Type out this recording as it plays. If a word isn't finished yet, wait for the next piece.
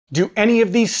Do any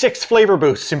of these 6 flavor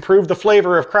boosts improve the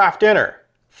flavor of Kraft dinner?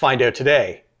 Find out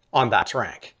today on That's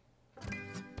Rank.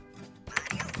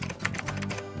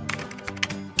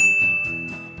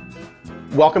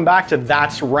 Welcome back to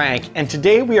That's Rank, and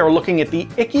today we are looking at the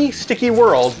icky, sticky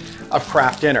world of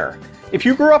Kraft dinner. If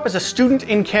you grew up as a student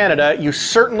in Canada, you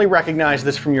certainly recognize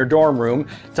this from your dorm room.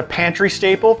 It's a pantry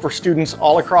staple for students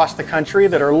all across the country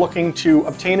that are looking to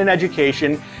obtain an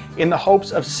education in the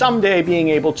hopes of someday being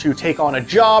able to take on a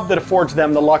job that affords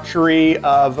them the luxury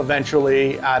of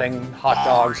eventually adding hot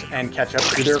dogs and ketchup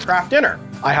to their Kraft dinner.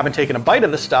 I haven't taken a bite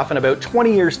of this stuff in about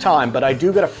 20 years time, but I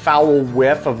do get a foul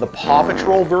whiff of the Paw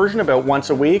Patrol version about once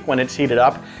a week when it's heated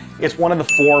up. It's one of the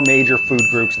 4 major food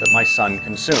groups that my son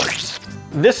consumes.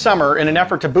 This summer, in an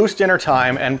effort to boost dinner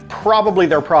time and probably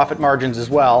their profit margins as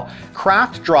well,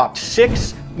 Kraft dropped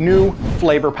 6 new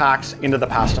flavor packs into the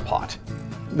pasta pot.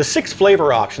 The 6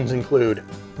 flavor options include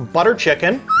butter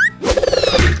chicken,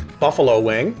 buffalo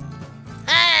wing,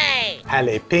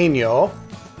 jalapeno,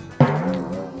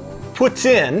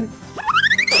 Poutine,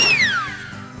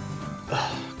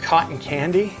 cotton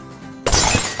candy,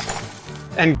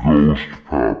 and ghost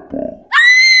pepper.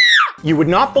 You would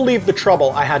not believe the trouble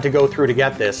I had to go through to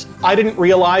get this. I didn't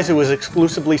realize it was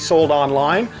exclusively sold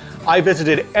online. I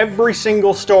visited every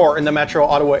single store in the Metro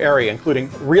Ottawa area, including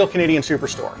Real Canadian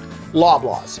Superstore,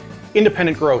 Loblaws,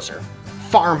 Independent Grocer,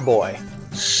 Farm Boy,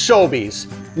 Sobeys,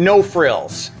 No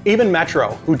Frills, even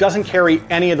Metro, who doesn't carry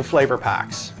any of the flavor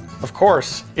packs. Of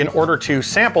course, in order to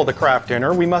sample the Kraft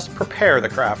dinner, we must prepare the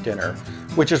Kraft dinner,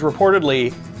 which is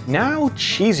reportedly now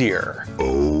cheesier.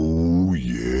 Oh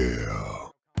yeah.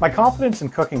 My confidence in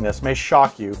cooking this may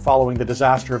shock you following the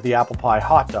disaster of the apple pie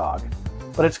hot dog,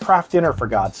 but it's Kraft dinner for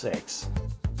God's sakes.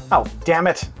 Oh, damn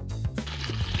it.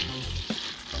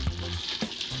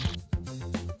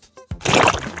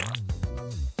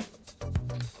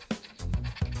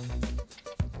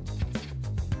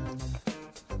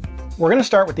 We're gonna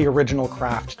start with the original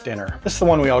Kraft dinner. This is the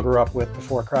one we all grew up with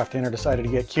before Kraft dinner decided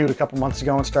to get cute a couple months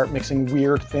ago and start mixing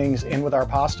weird things in with our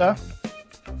pasta.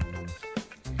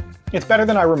 It's better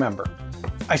than I remember.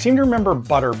 I seem to remember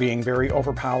butter being very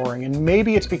overpowering, and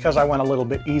maybe it's because I went a little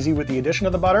bit easy with the addition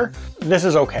of the butter. This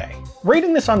is okay.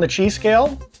 Rating this on the cheese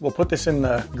scale, we'll put this in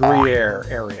the Gruyere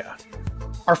area.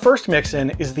 Our first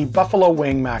mix-in is the buffalo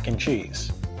wing mac and cheese.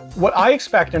 What I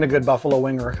expect in a good buffalo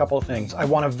wing are a couple of things. I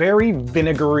want a very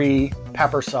vinegary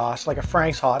pepper sauce, like a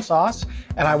Frank's hot sauce,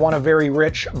 and I want a very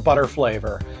rich butter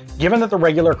flavor. Given that the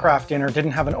regular Kraft dinner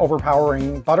didn't have an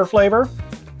overpowering butter flavor,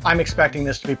 I'm expecting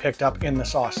this to be picked up in the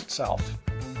sauce itself.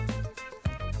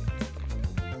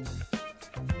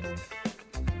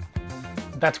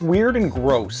 That's weird and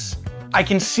gross. I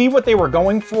can see what they were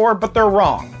going for, but they're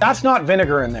wrong. That's not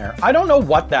vinegar in there. I don't know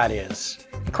what that is.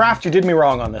 Kraft, you did me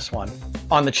wrong on this one.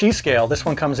 On the cheese scale, this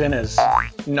one comes in as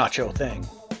nacho thing.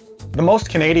 The most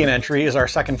Canadian entry is our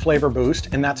second flavor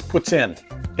boost, and that's Poutine.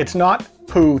 It's not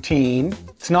Poutine,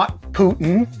 it's not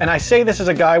Putin, and I say this as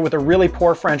a guy with a really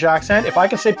poor French accent. If I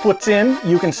can say Poutine,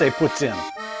 you can say Poutine.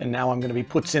 And now I'm gonna be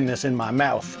Poutine this in my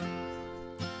mouth.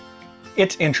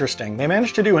 It's interesting. They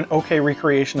managed to do an okay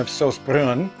recreation of sauce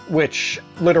brune, which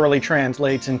literally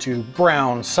translates into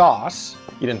brown sauce.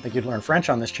 You didn't think you'd learn French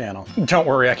on this channel. Don't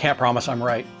worry, I can't promise I'm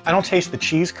right. I don't taste the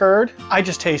cheese curd. I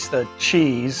just taste the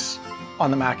cheese on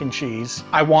the mac and cheese.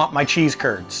 I want my cheese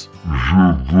curds.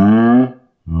 Je veux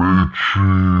mes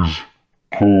cheese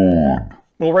curd.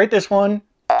 We'll rate this one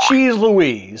Cheese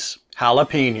Louise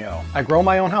jalapeno. I grow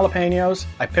my own jalapenos.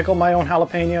 I pickle my own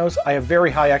jalapenos. I have very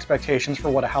high expectations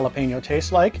for what a jalapeno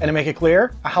tastes like. And to make it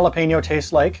clear, a jalapeno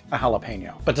tastes like a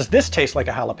jalapeno. But does this taste like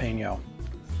a jalapeno?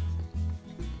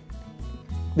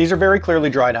 These are very clearly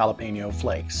dried jalapeno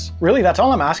flakes. Really, that's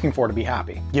all I'm asking for to be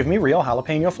happy. Give me real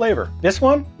jalapeno flavor. This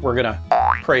one, we're gonna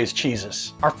praise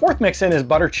cheeses. Our fourth mix-in is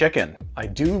butter chicken. I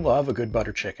do love a good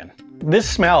butter chicken. This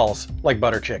smells like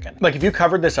butter chicken. Like if you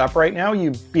covered this up right now,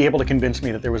 you'd be able to convince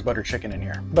me that there was butter chicken in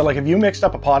here. But like if you mixed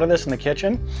up a pot of this in the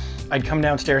kitchen, I'd come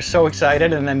downstairs so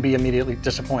excited and then be immediately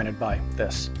disappointed by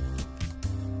this.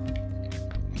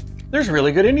 There's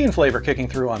really good Indian flavor kicking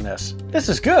through on this. This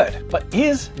is good, but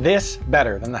is this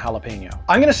better than the jalapeno?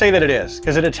 I'm gonna say that it is,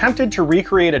 because it attempted to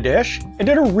recreate a dish and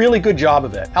did a really good job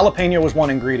of it. Jalapeno was one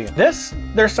ingredient. This,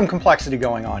 there's some complexity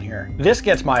going on here. This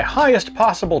gets my highest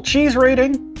possible cheese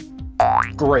rating.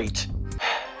 Great.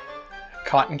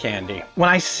 Cotton candy. When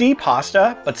I see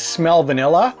pasta but smell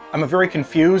vanilla, I'm a very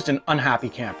confused and unhappy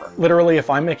camper. Literally, if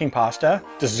I'm making pasta,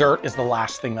 dessert is the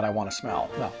last thing that I want to smell.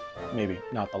 Well, maybe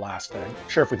not the last thing.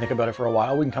 Sure, if we think about it for a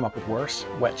while, we can come up with worse.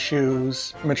 Wet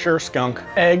shoes, mature skunk,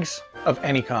 eggs of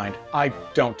any kind. I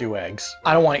don't do eggs.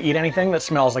 I don't want to eat anything that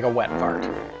smells like a wet fart.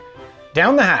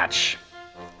 Down the hatch.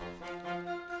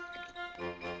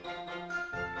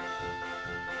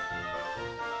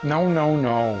 No, no,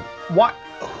 no. What?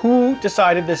 Who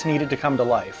decided this needed to come to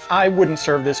life? I wouldn't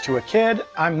serve this to a kid.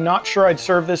 I'm not sure I'd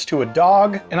serve this to a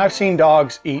dog. And I've seen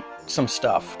dogs eat some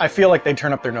stuff. I feel like they'd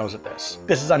turn up their nose at this.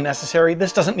 This is unnecessary.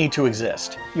 This doesn't need to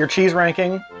exist. Your cheese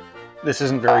ranking, this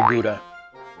isn't very Gouda.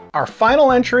 Our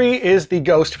final entry is the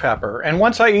ghost pepper, and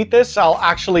once I eat this, I'll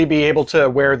actually be able to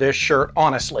wear this shirt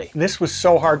honestly. This was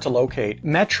so hard to locate.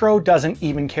 Metro doesn't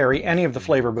even carry any of the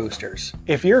flavor boosters.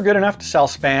 If you're good enough to sell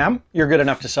Spam, you're good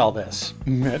enough to sell this.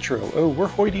 Metro, oh, we're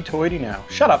hoity-toity now.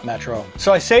 Shut up, Metro.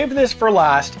 So I saved this for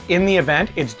last. In the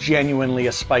event, it's genuinely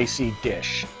a spicy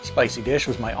dish. Spicy Dish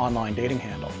was my online dating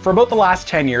handle. For about the last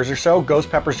 10 years or so, ghost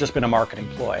pepper's just been a marketing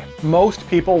ploy. Most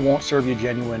people won't serve you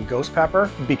genuine ghost pepper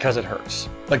because it hurts.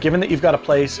 But given that you've got to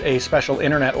place a special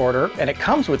internet order, and it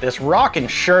comes with this rockin'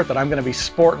 shirt that I'm gonna be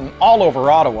sporting all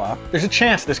over Ottawa, there's a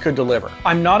chance this could deliver.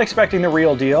 I'm not expecting the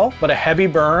real deal, but a heavy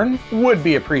burn would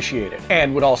be appreciated,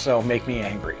 and would also make me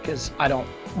angry, because I don't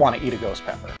want to eat a ghost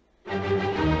pepper.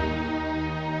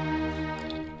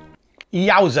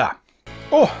 Yowza.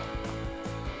 Oh.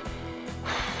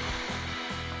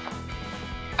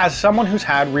 As someone who's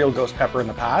had real ghost pepper in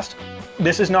the past,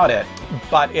 this is not it,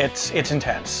 but it's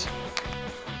intense.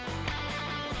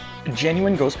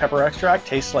 Genuine ghost pepper extract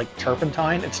tastes like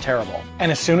turpentine. It's terrible.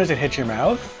 And as soon as it hits your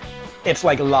mouth, it's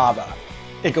like lava.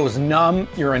 It goes numb,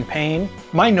 you're in pain.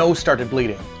 My nose started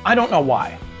bleeding. I don't know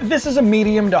why. This is a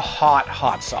medium to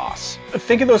hot sauce.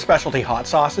 Think of those specialty hot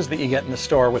sauces that you get in the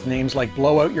store with names like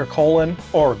Blow Out Your Colon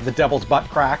or the Devil's Butt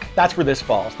Crack. That's where this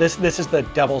falls. This is the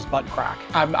Devil's Butt Crack.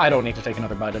 I don't need to take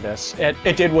another bite of this.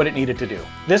 It did what it needed to do.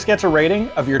 This gets a rating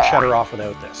of your cheddar off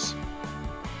without this.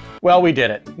 Well, we did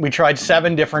it. We tried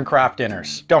 7 different Kraft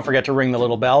dinners. Don't forget to ring the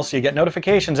little bell so you get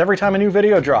notifications every time a new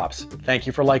video drops. Thank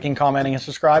you for liking, commenting, and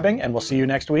subscribing, and we'll see you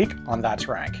next week on That's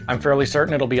Rank. I'm fairly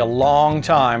certain it'll be a long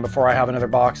time before I have another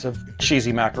box of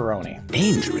cheesy macaroni.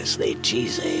 Dangerously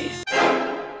cheesy.